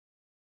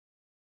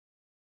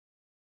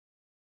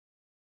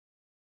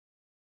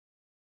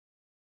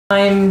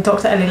I'm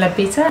Dr. Elli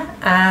Leadbeater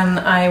and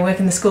I work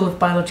in the School of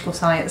Biological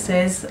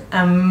Sciences.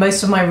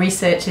 Most of my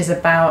research is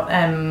about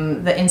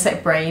the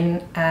insect brain,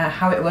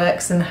 how it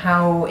works and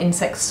how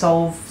insects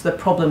solve the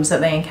problems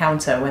that they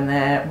encounter when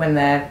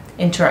they're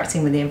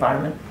interacting with the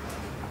environment.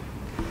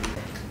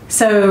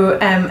 So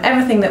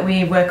everything that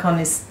we work on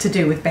is to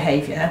do with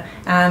behaviour,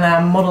 and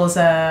our models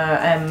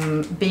are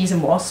bees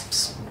and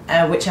wasps,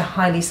 which are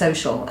highly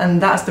social,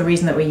 and that's the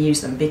reason that we use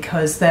them,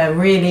 because they're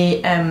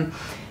really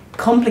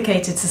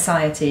complicated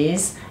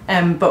societies,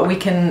 but we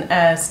can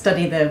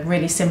study the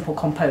really simple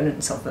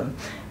components of them.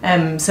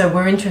 So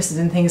we're interested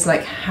in things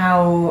like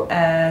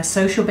how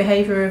social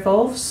behaviour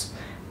evolves,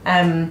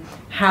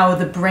 how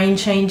the brain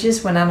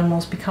changes when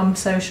animals become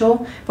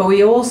social, but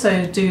we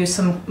also do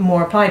some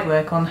more applied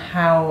work on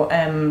how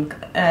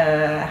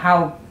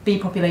bee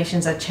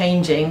populations are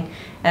changing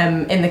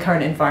in the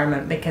current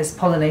environment, because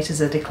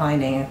pollinators are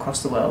declining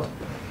across the world.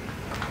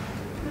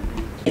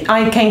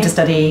 I came to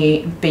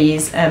study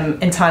bees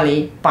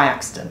entirely by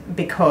accident,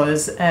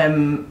 because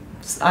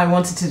I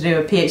wanted to do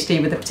a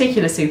PhD with a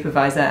particular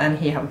supervisor and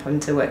he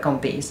happened to work on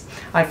bees.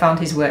 I found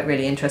his work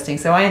really interesting,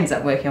 so I ended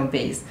up working on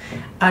bees.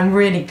 I'm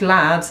really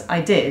glad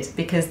I did,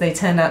 because they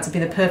turned out to be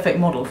the perfect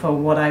model for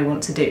what I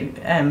want to do.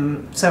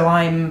 So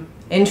I'm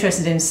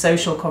interested in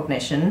social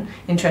cognition,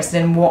 interested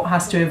in what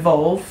has to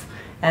evolve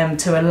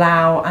to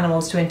allow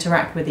animals to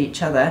interact with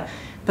each other.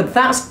 But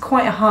that's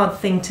quite a hard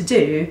thing to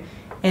do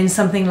in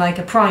something like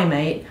a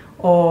primate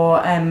or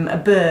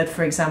a bird,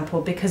 for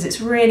example, because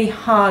it's really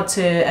hard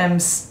to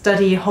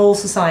study whole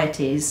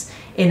societies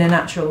in a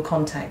natural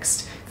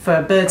context.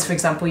 For birds, for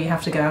example, you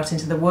have to go out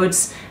into the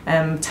woods,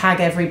 tag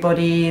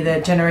everybody, the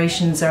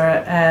generations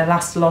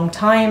last a long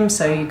time,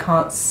 so you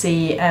can't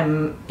see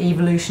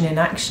evolution in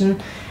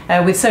action.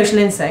 With social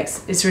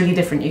insects, it's really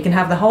different. You can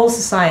have the whole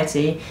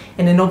society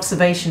in an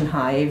observation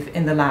hive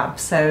in the lab,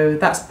 so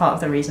that's part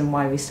of the reason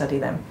why we study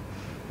them.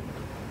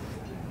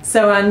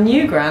 So our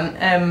new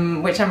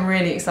grant, which I'm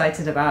really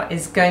excited about,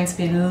 is going to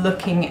be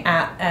looking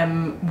at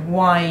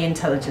why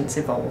intelligence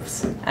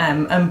evolves.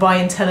 And by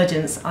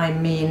intelligence I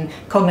mean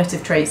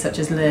cognitive traits such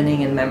as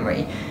learning and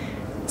memory.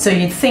 So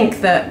you'd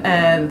think that,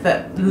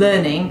 that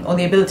learning, or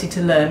the ability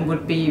to learn,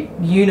 would be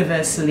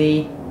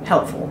universally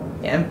helpful,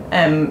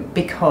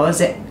 because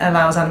it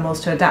allows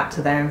animals to adapt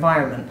to their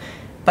environment.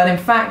 But in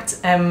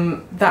fact,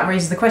 that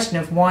raises the question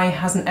of why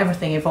hasn't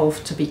everything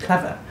evolved to be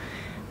clever?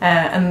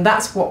 And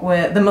that's what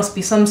there must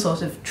be some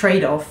sort of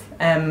trade-off,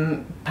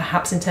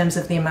 perhaps in terms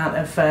of the amount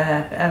of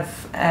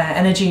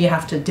energy you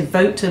have to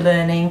devote to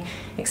learning,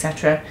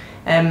 etc.,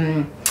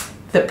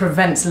 that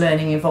prevents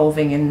learning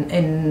evolving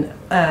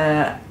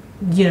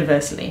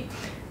universally.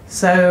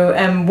 So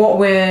what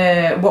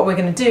we're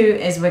going to do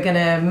is we're going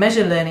to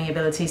measure learning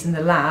abilities in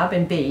the lab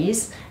in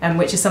bees,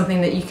 which is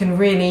something that you can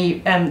really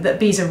that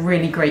bees are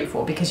really great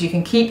for, because you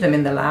can keep them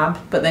in the lab,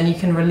 but then you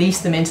can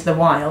release them into the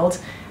wild.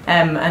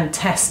 And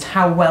test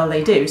how well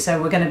they do.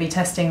 So we're going to be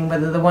testing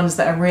whether the ones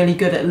that are really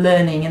good at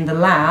learning in the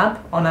lab,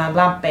 on our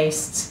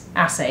lab-based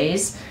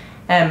assays,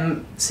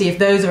 see if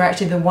those are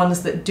actually the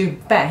ones that do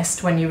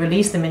best when you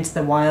release them into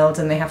the wild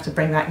and they have to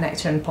bring back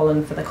nectar and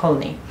pollen for the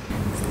colony.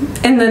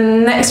 In the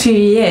next few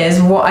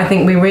years, what I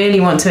think we really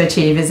want to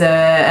achieve is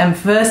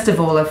first of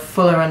all a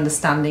fuller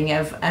understanding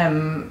of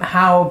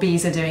how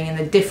bees are doing in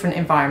the different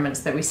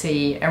environments that we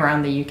see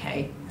around the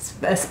UK,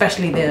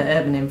 especially the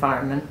urban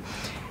environment.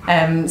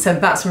 So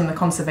that's from the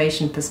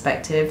conservation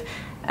perspective.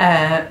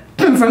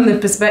 From the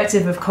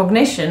perspective of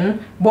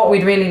cognition, what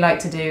we'd really like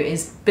to do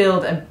is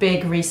build a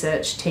big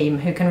research team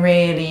who can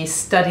really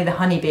study the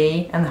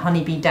honeybee and the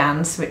honeybee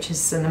dance, which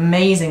is an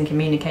amazing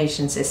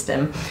communication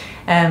system,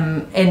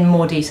 in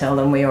more detail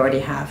than we already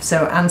have.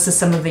 So answer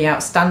some of the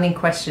outstanding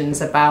questions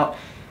about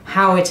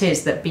how it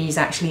is that bees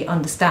actually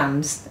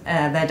understand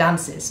their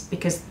dances,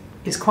 because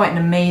it's quite an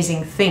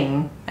amazing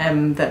thing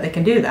that they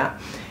can do that.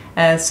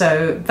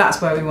 So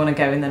that's where we want to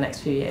go in the next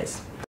few years.